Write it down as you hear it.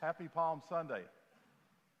Happy Palm Sunday.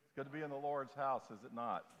 It's good to be in the Lord's house, is it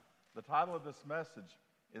not? The title of this message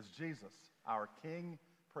is Jesus, our King,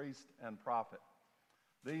 Priest, and Prophet.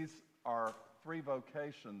 These are three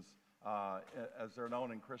vocations, as they're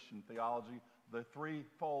known in Christian theology, the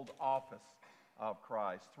threefold office of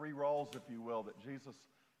Christ. Three roles, if you will, that Jesus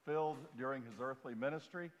filled during his earthly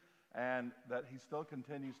ministry and that he still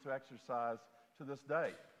continues to exercise to this day.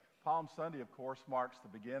 Palm Sunday, of course, marks the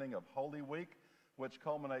beginning of Holy Week, which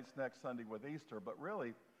culminates next Sunday with Easter. But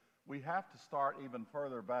really, we have to start even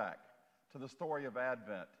further back to the story of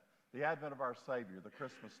Advent, the advent of our Savior, the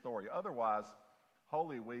Christmas story. Otherwise,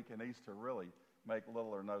 Holy Week and Easter really make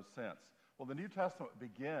little or no sense. Well, the New Testament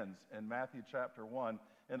begins in Matthew chapter 1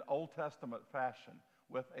 in Old Testament fashion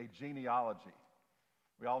with a genealogy.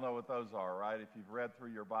 We all know what those are, right? If you've read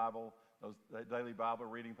through your Bible, those daily Bible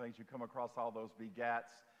reading things, you come across all those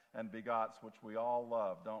begats and begots, which we all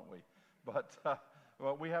love, don't we? But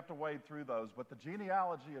well, we have to wade through those. But the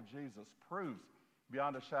genealogy of Jesus proves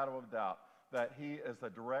beyond a shadow of doubt that he is a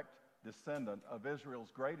direct descendant of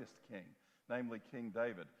Israel's greatest king, namely King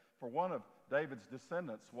David. For one of David's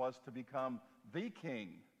descendants was to become the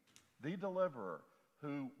king, the deliverer,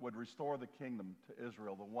 who would restore the kingdom to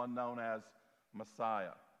Israel, the one known as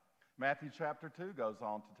Messiah. Matthew chapter 2 goes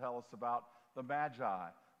on to tell us about the Magi,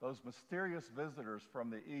 those mysterious visitors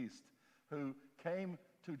from the east who came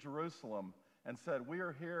to Jerusalem and said, "We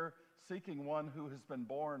are here seeking one who has been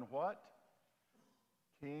born," what?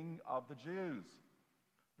 King of the Jews,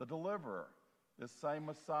 the deliverer, this same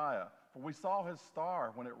Messiah. "For we saw his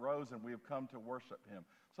star when it rose, and we have come to worship him."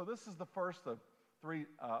 So this is the first of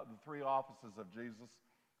the three offices of Jesus,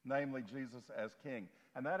 namely Jesus as king.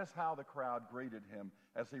 And that is how the crowd greeted him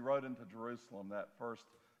as he rode into Jerusalem that first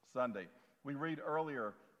Sunday. We read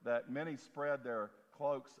earlier that many spread their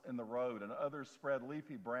cloaks in the road, and others spread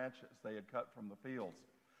leafy branches they had cut from the fields.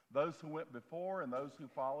 Those who went before and those who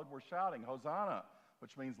followed were shouting, "Hosanna,"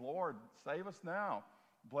 which means, "Lord, save us now.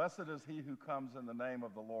 Blessed is he who comes in the name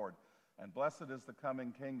of the Lord, and blessed is the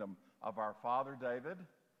coming kingdom of our father David.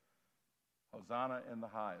 Hosanna in the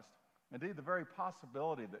highest." Indeed, the very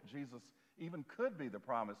possibility that Jesus even could be the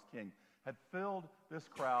promised king had filled this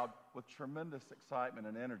crowd with tremendous excitement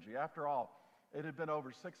and energy. After all, it had been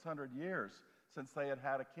over 600 years since they had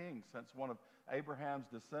had a king, since one of Abraham's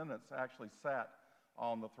descendants actually sat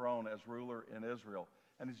on the throne as ruler in Israel.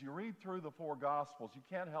 And as you read through the four Gospels, you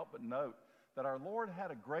can't help but note that our Lord had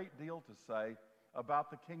a great deal to say about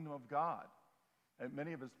the kingdom of God. In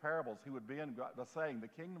many of his parables, he would begin by saying, "The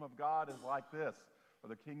kingdom of God is like this," or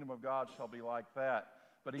 "The kingdom of God shall be like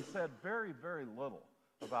that." But he said very, very little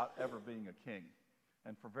about ever being a king,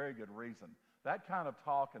 and for very good reason. That kind of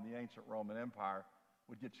talk in the ancient Roman Empire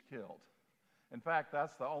would get you killed. In fact,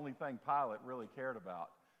 that's the only thing Pilate really cared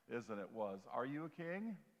about, isn't it? Was, "Are you a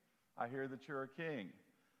king? I hear that you're a king."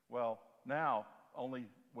 Well, now, only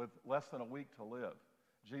with less than a week to live,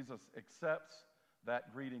 Jesus accepts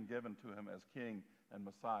that greeting given to him as king and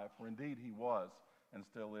Messiah, for indeed he was and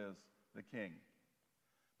still is the king.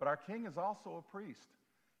 But our king is also a priest.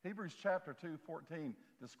 Hebrews chapter 2:14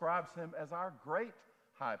 describes him as our great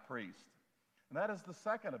high priest. And that is the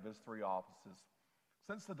second of his three offices.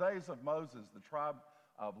 Since the days of Moses, the tribe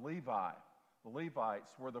of Levi, the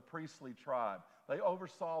Levites were the priestly tribe. They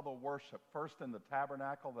oversaw the worship, first in the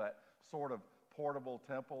tabernacle, that sort of portable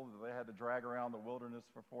temple that they had to drag around the wilderness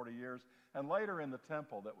for 40 years, and later in the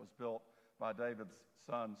temple that was built by David's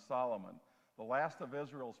son Solomon. The last of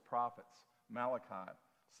Israel's prophets, Malachi,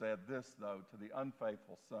 said this, though, to the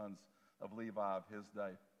unfaithful sons of Levi of his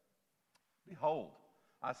day: "Behold,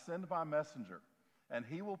 I send my messenger, and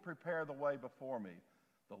he will prepare the way before me.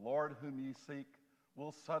 The Lord whom ye seek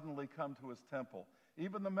will suddenly come to his temple,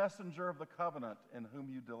 even the messenger of the covenant in whom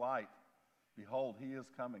you delight. Behold, he is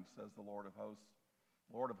coming, says the Lord of hosts.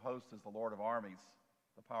 The Lord of hosts is the Lord of armies,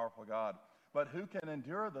 the powerful God. But who can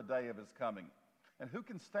endure the day of his coming? And who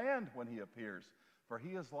can stand when he appears? For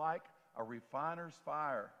he is like a refiner's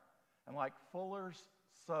fire and like fuller's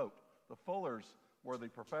soap." The fullers were the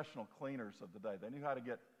professional cleaners of the day. They knew how to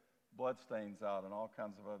get bloodstains out and all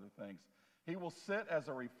kinds of other things. "He will sit as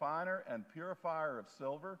a refiner and purifier of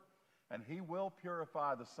silver, and he will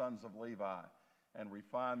purify the sons of Levi and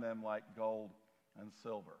refine them like gold and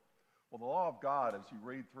silver." Well, the law of God, as you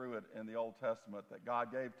read through it in the Old Testament that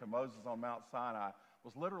God gave to Moses on Mount Sinai,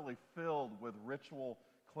 was literally filled with ritual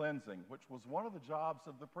cleansing, which was one of the jobs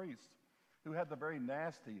of the priests, who had the very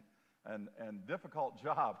nasty and difficult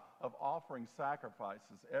job of offering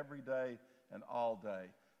sacrifices every day and all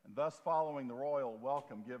day. And thus, following the royal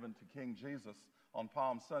welcome given to King Jesus on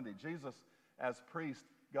Palm Sunday, Jesus, as priest,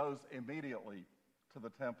 goes immediately to the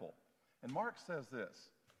temple. And Mark says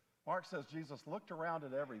this: Mark says Jesus looked around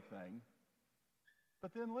at everything,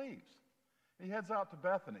 but then leaves. He heads out to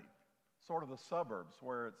Bethany, sort of the suburbs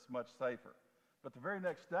where it's much safer. But the very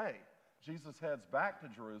next day, Jesus heads back to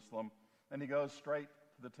Jerusalem, and he goes straight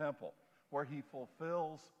to the temple, where he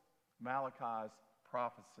fulfills Malachi's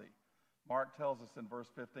prophecy. Mark tells us in verse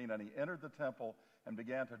 15, and he entered the temple and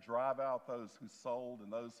began to drive out those who sold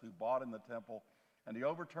and those who bought in the temple. And he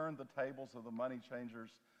overturned the tables of the money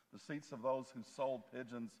changers, the seats of those who sold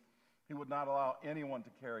pigeons. He would not allow anyone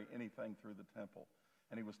to carry anything through the temple.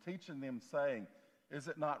 And he was teaching them, saying, "Is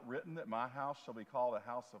it not written that my house shall be called a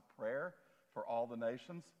house of prayer for all the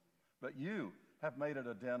nations? But you have made it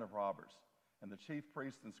a den of robbers." And the chief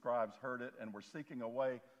priests and scribes heard it and were seeking a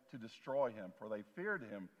way to destroy him, for they feared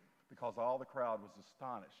him, because all the crowd was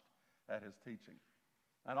astonished at his teaching.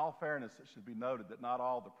 In all fairness, it should be noted that not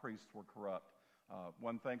all the priests were corrupt.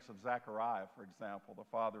 One thinks of Zechariah, for example, the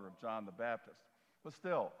father of John the Baptist. But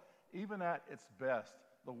still, even at its best,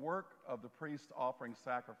 the work of the priests offering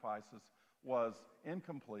sacrifices was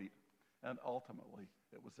incomplete, and ultimately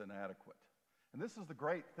it was inadequate. And this is the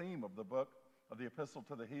great theme of the book of the Epistle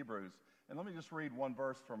to the Hebrews. And let me just read one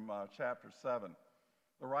verse from chapter 7.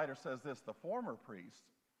 The writer says this: "The former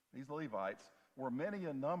priests," these Levites, "were many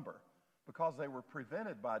in number, because they were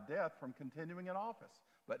prevented by death from continuing in office.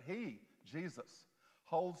 But he, Jesus,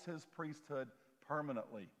 holds his priesthood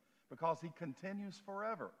permanently, because he continues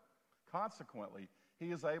forever. Consequently,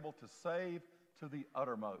 he is able to save to the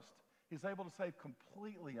uttermost." He's able to save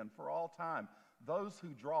completely and for all time those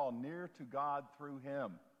who draw near to God through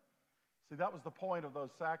him. See, that was the point of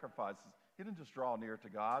those sacrifices. He didn't just draw near to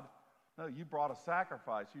God. No, you brought a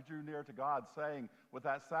sacrifice. You drew near to God, saying, with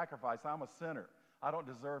that sacrifice, "I'm a sinner. I don't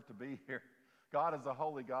deserve to be here. God is a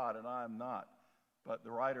holy God, and I am not." But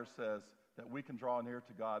the writer says that we can draw near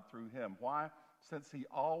to God through him. Why? Since he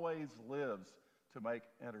always lives to make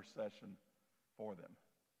intercession for them.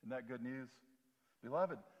 Isn't that good news?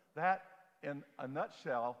 Beloved, that, in a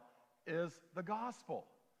nutshell, is the gospel.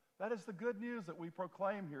 That is the good news that we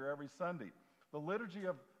proclaim here every Sunday. The liturgy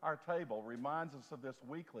of our table reminds us of this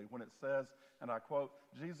weekly when it says, and I quote,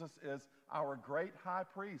 "Jesus is our great high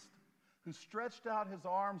priest, who stretched out his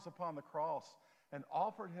arms upon the cross and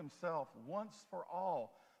offered himself once for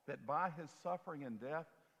all, that by his suffering and death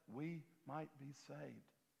we might be saved."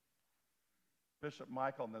 Bishop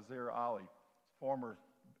Michael Nazir Ali, former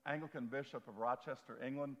Anglican Bishop of Rochester,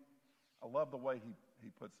 England, I love the way he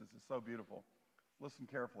puts this. It's so beautiful. Listen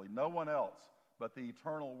carefully. "No one else but the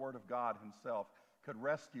eternal Word of God himself could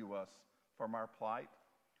rescue us from our plight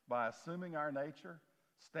by assuming our nature,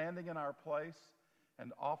 standing in our place,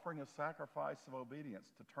 and offering a sacrifice of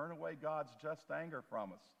obedience to turn away God's just anger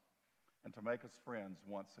from us and to make us friends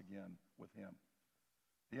once again with him."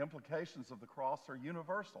 The implications of the cross are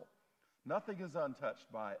universal. Nothing is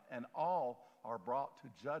untouched by it, and all are brought to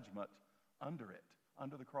judgment under it,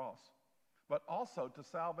 under the cross, but also to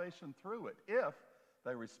salvation through it, if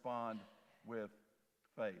they respond with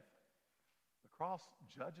faith. The cross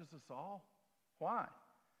judges us all. Why?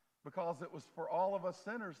 Because it was for all of us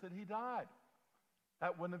sinners that he died.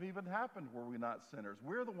 That wouldn't have even happened were we not sinners.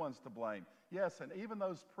 We're the ones to blame. Yes, and even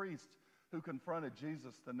those priests who confronted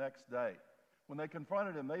Jesus the next day, when they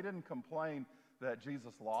confronted him, they didn't complain that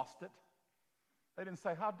Jesus lost it. They didn't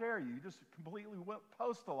say, "How dare you? You just completely went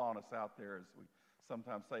postal on us out there," as we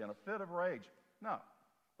sometimes say, in a fit of rage. No,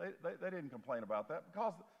 they didn't complain about that,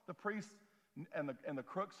 because the priests and the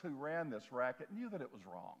crooks who ran this racket knew that it was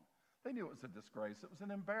wrong. They knew it was a disgrace. It was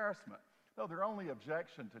an embarrassment. No, their only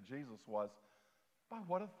objection to Jesus was, "By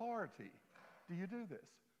what authority do you do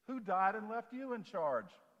this? Who died and left you in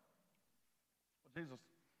charge?" Well, Jesus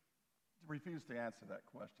refused to answer that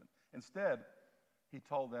question. Instead, he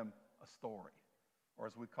told them a story, or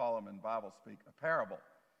as we call them in Bible speak, a parable.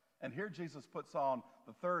 And here Jesus puts on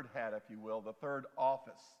the third hat, if you will, the third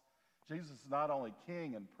office. Jesus is not only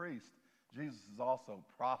king and priest, Jesus is also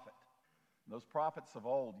prophet. And those prophets of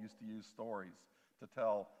old used to use stories to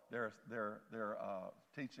tell their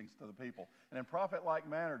teachings to the people. And in prophet-like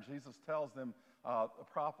manner, Jesus tells them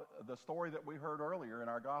the story that we heard earlier in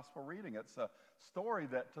our gospel reading. It's a story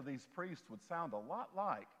that to these priests would sound a lot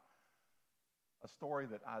like a story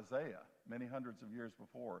that Isaiah, many hundreds of years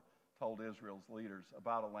before, told Israel's leaders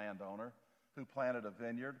about a landowner who planted a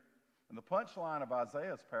vineyard. And the punchline of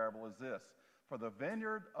Isaiah's parable is this: "For the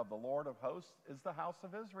vineyard of the Lord of hosts is the house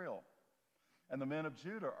of Israel, and the men of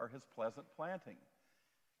Judah are his pleasant planting.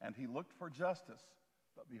 And he looked for justice,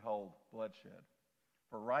 but behold, bloodshed,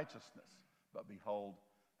 for righteousness, but behold,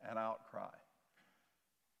 an outcry."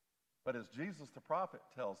 But as Jesus the prophet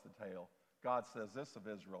tells the tale, God says this of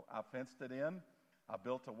Israel: "I fenced it in, I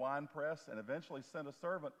built a wine press and eventually sent a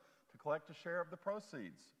servant to collect a share of the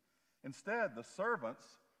proceeds. Instead, the servants,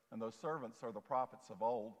 and those servants are the prophets of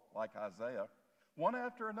old, like Isaiah, one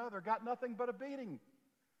after another got nothing but a beating.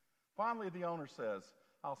 Finally, the owner says,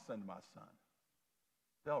 I'll send my son.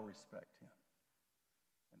 They'll respect him.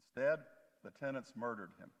 Instead, the tenants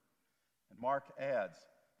murdered him. And Mark adds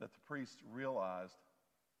that the priests realized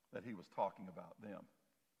that he was talking about them.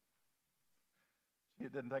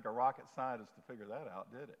 It didn't take a rocket scientist to figure that out,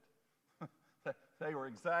 did it? They were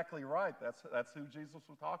exactly right. That's who Jesus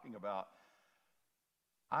was talking about.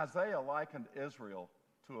 Isaiah likened Israel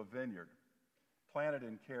to a vineyard, planted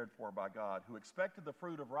and cared for by God, who expected the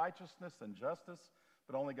fruit of righteousness and justice,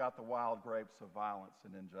 but only got the wild grapes of violence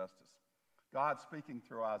and injustice. God, speaking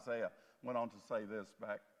through Isaiah, went on to say this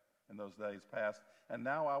back in those days past, and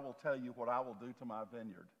now I will tell you what I will do to my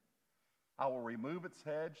vineyard. I will remove its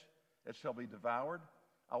hedge, it shall be devoured.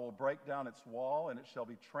 I will break down its wall, and it shall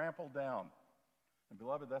be trampled down. And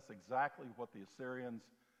beloved, that's exactly what the Assyrians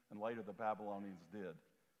and later the Babylonians did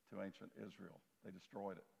to ancient Israel. They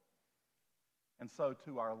destroyed it. And so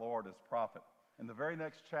to our Lord as prophet. In the very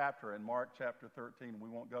next chapter, in Mark chapter 13, we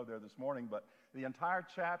won't go there this morning, but the entire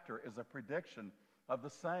chapter is a prediction of the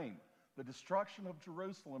same, the destruction of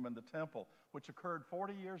Jerusalem and the temple, which occurred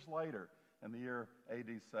 40 years later in the year AD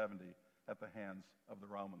 70 at the hands of the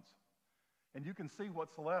Romans. And you can see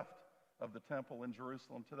what's left of the temple in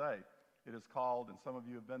Jerusalem today. It is called, and some of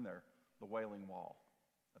you have been there, the Wailing Wall.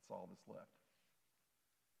 That's all that's left.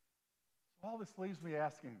 So all this leaves me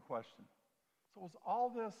asking a question. So was all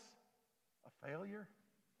this a failure?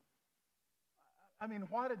 I mean,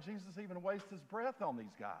 why did Jesus even waste his breath on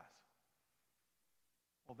these guys?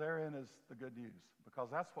 Well, therein is the good news, because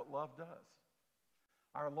that's what love does.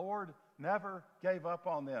 Our Lord never gave up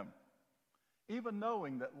on them. Even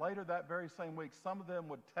knowing that later that very same week, some of them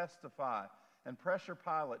would testify and pressure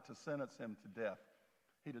Pilate to sentence him to death,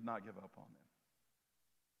 he did not give up on them.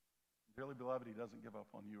 Dearly beloved, he doesn't give up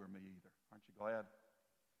on you or me either. Aren't you glad?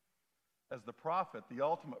 As the prophet, the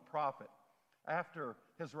ultimate prophet, after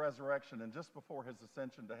his resurrection and just before his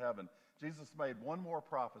ascension to heaven, Jesus made one more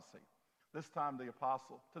prophecy, this time to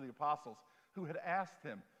the apostles who had asked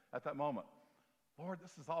him at that moment, Lord,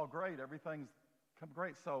 this is all great. Everything's come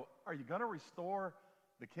great. So are you going to restore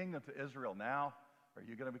the kingdom to Israel now? Are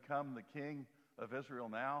you going to become the king of Israel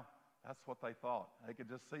now? That's what they thought. They could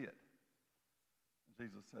just see it.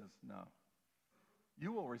 Jesus says, no.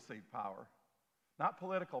 You will receive power. Not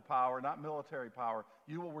political power, not military power.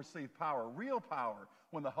 You will receive power, real power,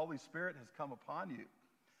 when the Holy Spirit has come upon you.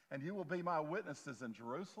 And you will be my witnesses in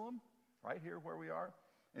Jerusalem, right here where we are,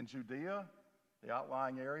 in Judea, the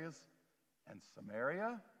outlying areas, and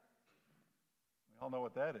Samaria. We all know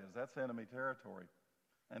what that is. That's enemy territory.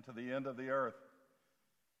 And to the end of the earth.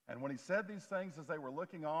 And when he said these things as they were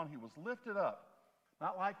looking on, he was lifted up,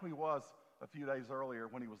 not like he was a few days earlier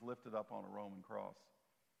when he was lifted up on a Roman cross,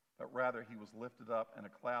 but rather he was lifted up and a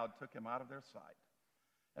cloud took him out of their sight.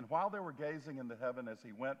 And while they were gazing into heaven as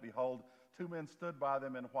he went, behold, two men stood by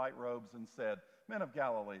them in white robes and said, Men of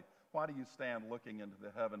Galilee, why do you stand looking into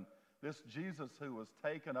the heaven? This Jesus who was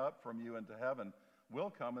taken up from you into heaven will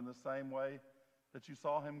come in the same way that you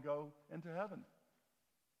saw him go into heaven.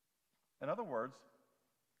 In other words,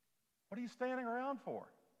 what are you standing around for?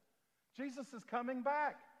 Jesus is coming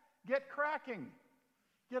back. Get cracking.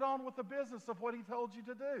 Get on with the business of what he told you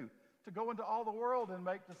to do, to go into all the world and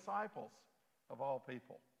make disciples of all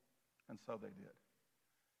people. And so they did.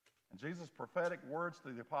 And Jesus' prophetic words to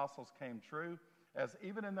the apostles came true, as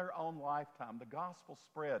even in their own lifetime, the gospel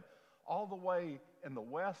spread all the way in the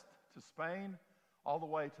west to Spain, all the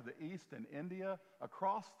way to the east in India,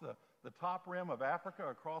 across the top rim of Africa,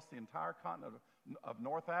 across the entire continent of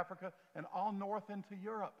North Africa, and all north into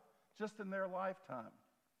Europe, just in their lifetime,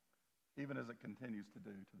 even as it continues to do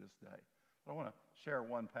to this day. But I want to share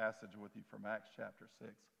one passage with you from Acts chapter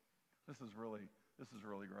 6. This is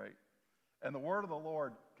really great. And the word of the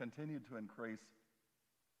Lord continued to increase,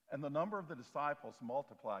 and the number of the disciples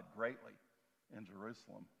multiplied greatly in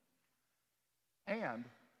Jerusalem. And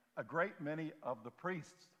a great many of the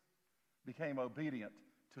priests became obedient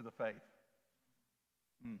to the faith.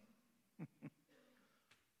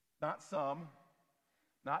 Not some,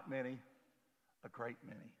 not many, a great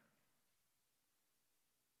many.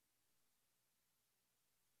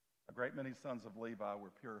 A great many sons of Levi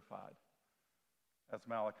were purified, as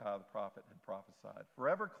Malachi the prophet had prophesied,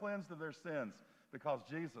 forever cleansed of their sins, because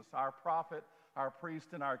Jesus, our prophet, our priest,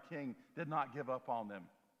 and our king, did not give up on them.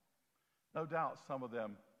 No doubt some of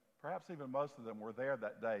them, perhaps even most of them, were there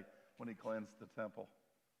that day when he cleansed the temple.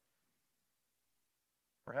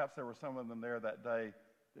 Perhaps there were some of them there that day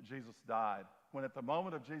that Jesus died. When at the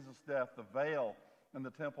moment of Jesus' death, the veil in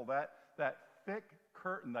the temple, that thick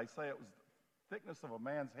curtain, they say it was the thickness of a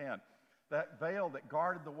man's hand, that veil that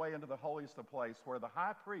guarded the way into the holiest of place, where the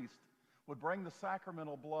high priest would bring the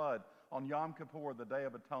sacramental blood on Yom Kippur, the Day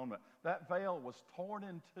of Atonement. That veil was torn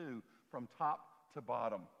in two from top to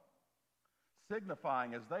bottom,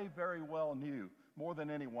 signifying, as they very well knew more than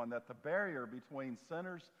anyone, that the barrier between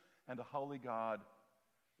sinners and a holy God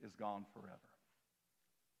is gone forever.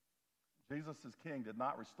 Jesus as king did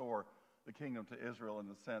not restore the kingdom to Israel in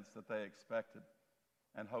the sense that they expected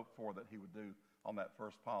and hoped for that he would do on that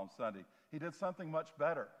first Palm Sunday. He did something much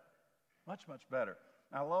better, much, much better.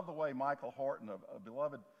 And I love the way Michael Horton, a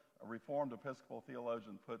beloved Reformed Episcopal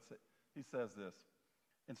theologian, puts it. He says this: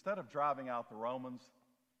 instead of driving out the Romans,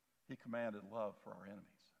 he commanded love for our enemies.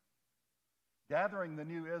 Gathering the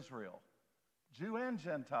new Israel, Jew and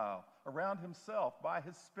Gentile, around himself by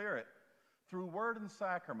his Spirit, through word and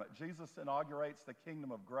sacrament, Jesus inaugurates the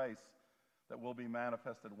kingdom of grace that will be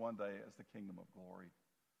manifested one day as the kingdom of glory.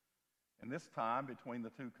 In this time between the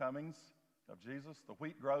two comings of Jesus, the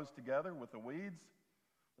wheat grows together with the weeds.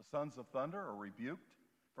 The sons of thunder are rebuked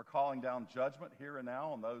for calling down judgment here and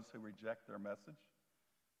now on those who reject their message.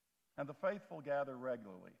 And the faithful gather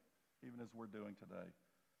regularly, even as we're doing today,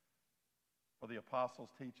 for the apostles'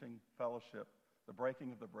 teaching, fellowship, the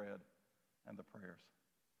breaking of the bread, and the prayers.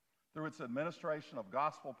 Through its administration of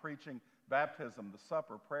gospel preaching, baptism, the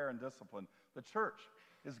supper, prayer, and discipline, the church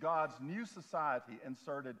is God's new society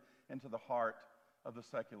inserted into the heart of the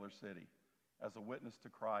secular city as a witness to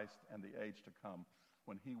Christ and the age to come,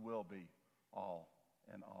 when he will be all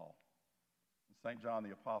in all. St. John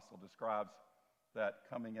the Apostle describes that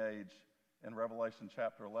coming age in Revelation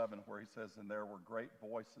chapter 11, where he says, "And there were great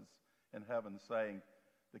voices in heaven saying,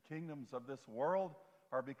 the kingdoms of this world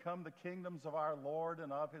are become the kingdoms of our Lord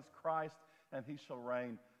and of his Christ, and he shall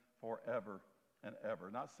reign forever and ever."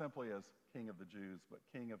 Not simply as King of the Jews, but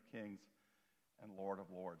King of kings and Lord of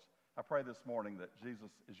lords. I pray this morning that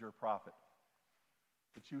Jesus is your prophet,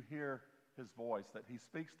 that you hear his voice, that he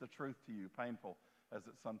speaks the truth to you, painful as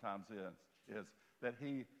it sometimes is, that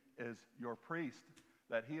he is your priest,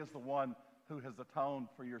 that he is the one who has atoned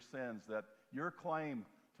for your sins, that your claim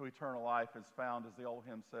to eternal life is found, as the old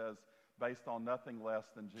hymn says, based on nothing less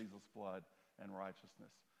than Jesus' blood and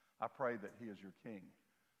righteousness. I pray that he is your king,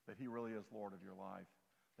 that he really is Lord of your life,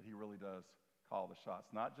 that he really does call the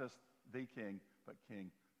shots, not just the king, but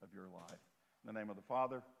king of your life. In the name of the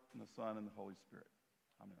Father, and the Son, and the Holy Spirit.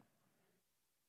 Amen.